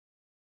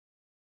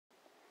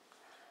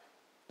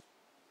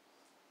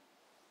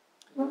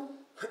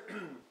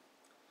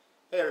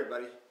Hey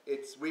everybody,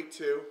 it's week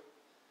 2.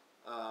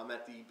 I'm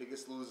at the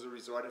Biggest Loser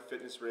Resort at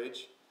Fitness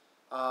Ridge.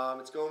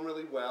 It's going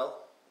really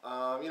well.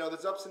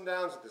 There's ups and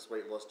downs with this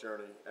weight loss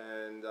journey,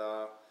 and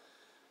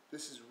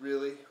this is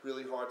really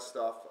hard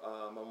stuff.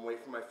 I'm away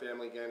from my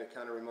family again. It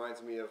kind of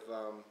reminds me of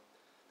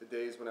the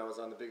days when I was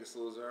on the Biggest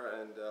Loser,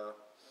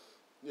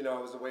 and I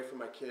was away from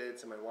my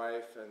kids and my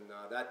wife and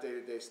that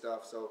day-to-day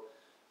stuff. So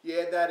you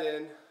add that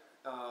in,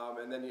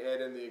 and then you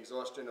add in the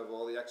exhaustion of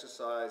all the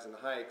exercise and the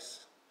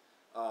hikes.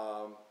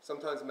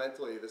 Sometimes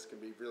mentally this can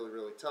be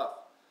really tough,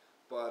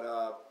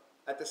 but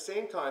at the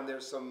same time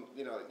there's some,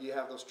 you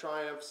have those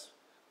triumphs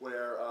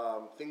where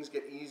things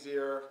get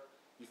easier,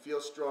 you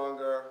feel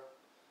stronger.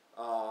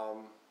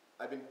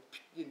 I've been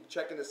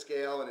checking the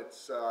scale, and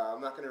it's I'm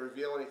not going to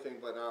reveal anything,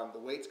 but the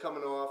weight's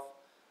coming off.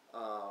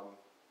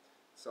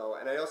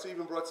 And I also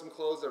even brought some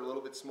clothes that are a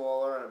little bit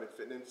smaller, and I've been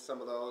fitting into some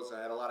of those. I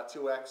had a lot of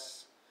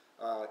 2X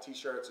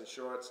t-shirts and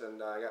shorts,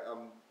 and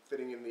I'm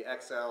fitting in the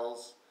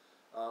XLs.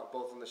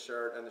 Both on the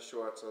shirt and the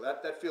shorts, so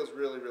that feels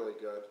really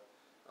good.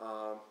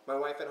 My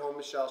wife at home,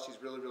 Michelle, she's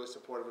really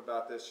supportive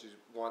about this. She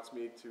wants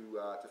me to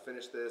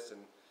finish this and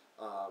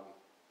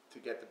to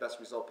get the best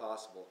result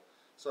possible.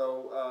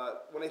 So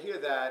when I hear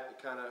that,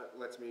 it kind of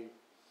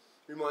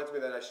reminds me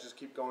that I should just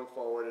keep going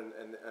forward,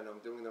 and I'm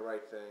doing the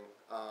right thing.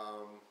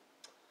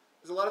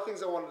 There's a lot of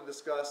things I wanted to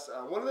discuss.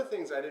 One of the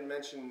things I didn't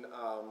mention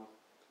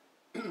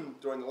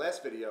during the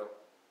last video.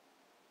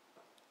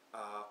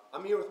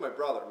 I'm here with my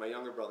brother, my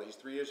younger brother. He's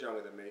 3 years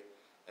younger than me,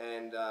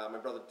 and my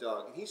brother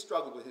Doug, and he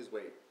struggled with his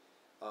weight.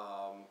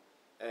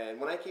 And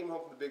when I came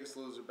home from the Biggest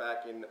Loser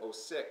back in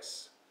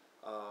 '06,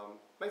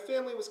 my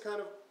family was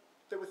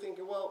they were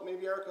thinking, well,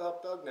 maybe Erik will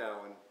help Doug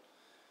now. And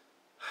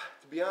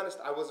to be honest,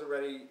 I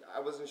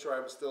wasn't sure I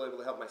was still able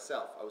to help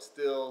myself. I was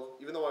still,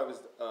 even though I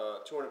was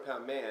a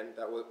 200-pound man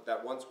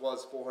that once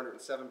was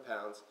 407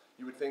 pounds,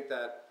 you would think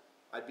that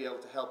I'd be able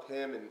to help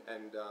him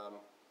and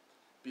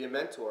be a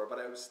mentor, but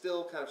I was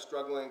still kind of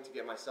struggling to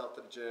get myself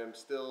to the gym,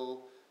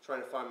 still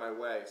trying to find my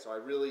way. So I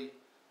really,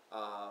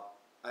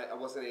 I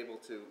wasn't able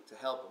to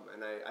help him,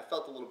 and I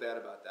felt a little bad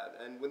about that.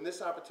 And when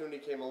this opportunity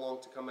came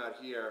along to come out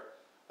here,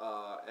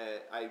 and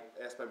I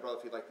asked my brother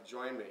if he'd like to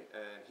join me,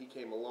 and he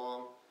came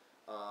along.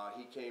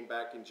 He came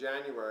back in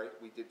January.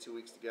 We did 2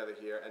 weeks together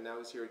here, and now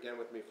he's here again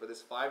with me for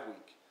this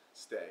 5-week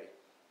stay,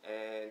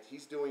 and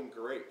he's doing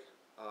great.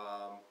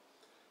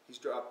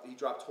 He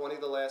dropped 20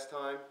 the last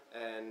time,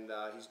 and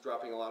he's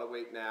dropping a lot of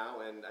weight now,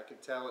 and I could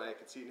tell, and I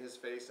could see it in his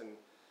face, and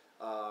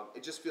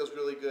it just feels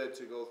really good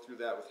to go through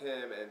that with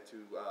him and to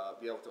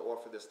be able to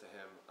offer this to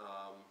him.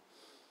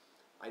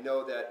 I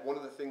know that one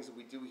of the things that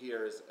we do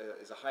here is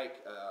a hike.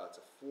 It's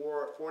a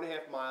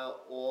 4.5 mile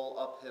all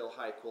uphill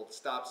hike called the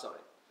Stop Sign,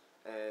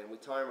 and we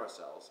time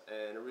ourselves.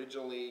 And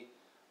originally,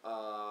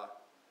 I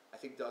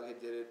think Doug had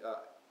did it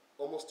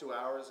almost 2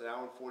 hours, 1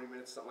 hour and 40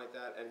 minutes, something like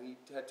that, and he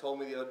had told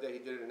me the other day he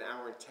did it in 1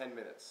 hour and 10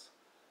 minutes.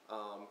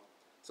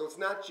 So it's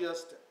not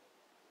just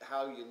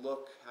how you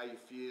look, how you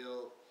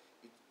feel,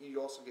 you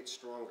also get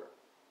stronger.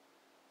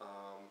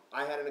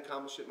 I had an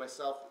accomplishment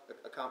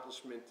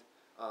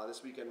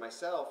this weekend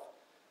myself.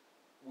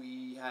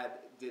 We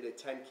did a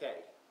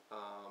 10K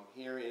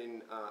here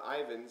in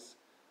Ivans.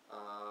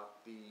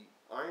 The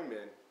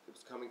Ironman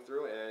was coming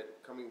through, and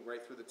coming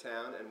right through the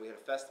town, and we had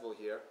a festival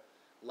here.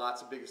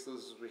 Lots of Biggest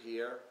Losers were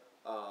here.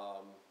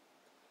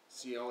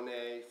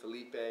 Sione,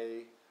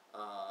 Felipe,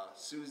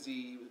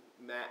 Susie,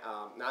 Matt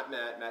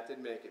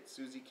didn't make it.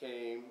 Susie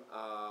came,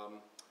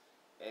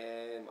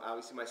 and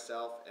obviously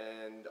myself,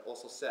 and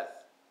also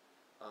Seth.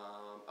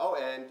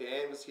 And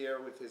Dan was here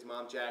with his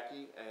mom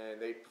Jackie,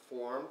 and they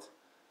performed.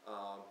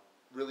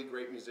 Really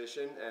great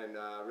musician, and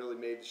really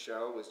made the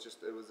show.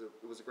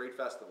 It was a great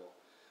festival.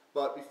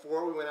 But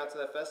before we went out to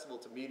that festival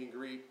to meet and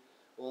greet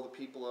all the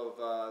people of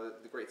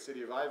the great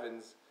city of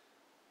Ivans,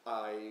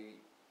 I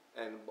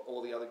and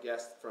all the other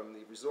guests from the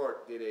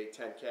resort did a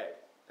 10K,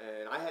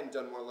 and I hadn't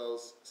done one of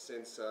those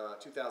since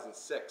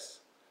 2006.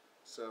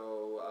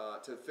 So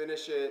to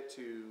finish it,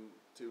 to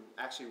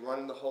actually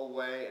run the whole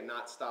way and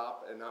not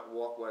stop and not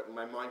walk,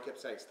 my mind kept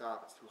saying,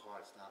 stop, it's too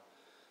hard, stop.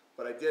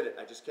 But I did it.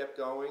 I just kept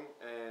going,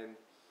 and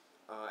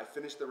I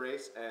finished the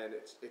race, and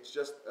it's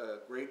just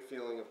a great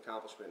feeling of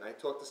accomplishment. And I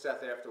talked to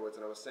Seth afterwards,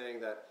 and I was saying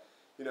that,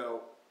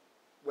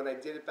 when I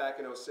did it back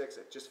in '06,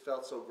 it just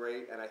felt so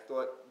great, and I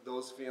thought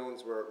those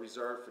feelings were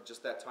reserved for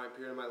just that time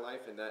period in my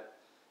life, and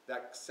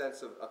that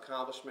sense of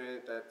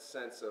accomplishment, that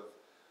sense of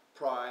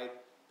pride,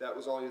 that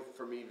was only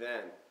for me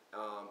then.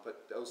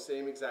 But those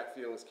same exact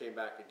feelings came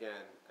back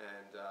again,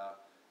 and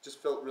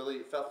just felt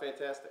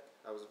fantastic.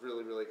 I was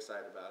really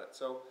excited about it.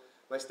 So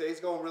my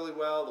stay's going really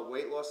well. The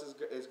weight loss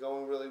is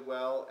going really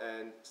well,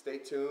 and stay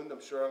tuned.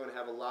 I'm sure I'm going to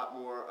have a lot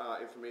more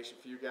information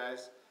for you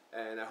guys,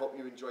 and I hope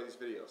you enjoy these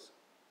videos.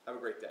 Have a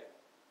great day.